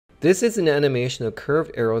This is an animation of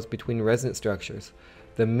curved arrows between resonance structures.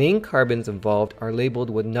 The main carbons involved are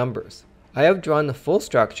labeled with numbers. I have drawn the full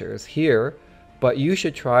structures here, but you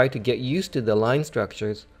should try to get used to the line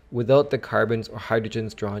structures without the carbons or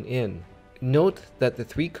hydrogens drawn in. Note that the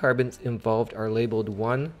 3 carbons involved are labeled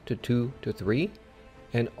 1 to 2 to 3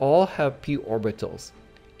 and all have p orbitals.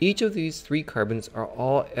 Each of these 3 carbons are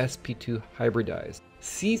all sp2 hybridized.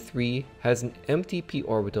 C3 has an empty p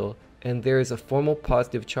orbital and there is a formal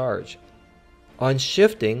positive charge. On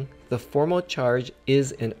shifting, the formal charge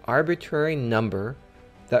is an arbitrary number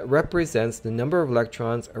that represents the number of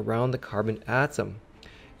electrons around the carbon atom.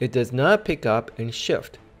 It does not pick up and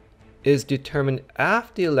shift. It is determined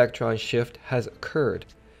after the electron shift has occurred.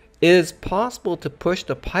 It is possible to push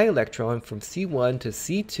the pi electron from C1 to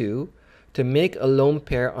C2 to make a lone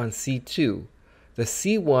pair on C2. The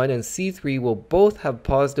C1 and C3 will both have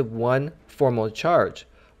positive 1 formal charge,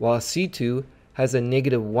 while C2 has a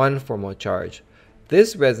negative 1 formal charge.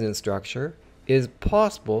 This resonance structure is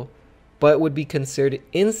possible, but would be considered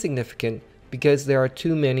insignificant because there are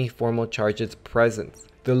too many formal charges present.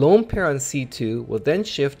 The lone pair on C2 will then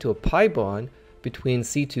shift to a pi bond between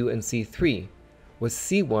C2 and C3, with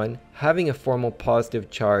C1 having a formal positive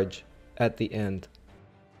charge at the end.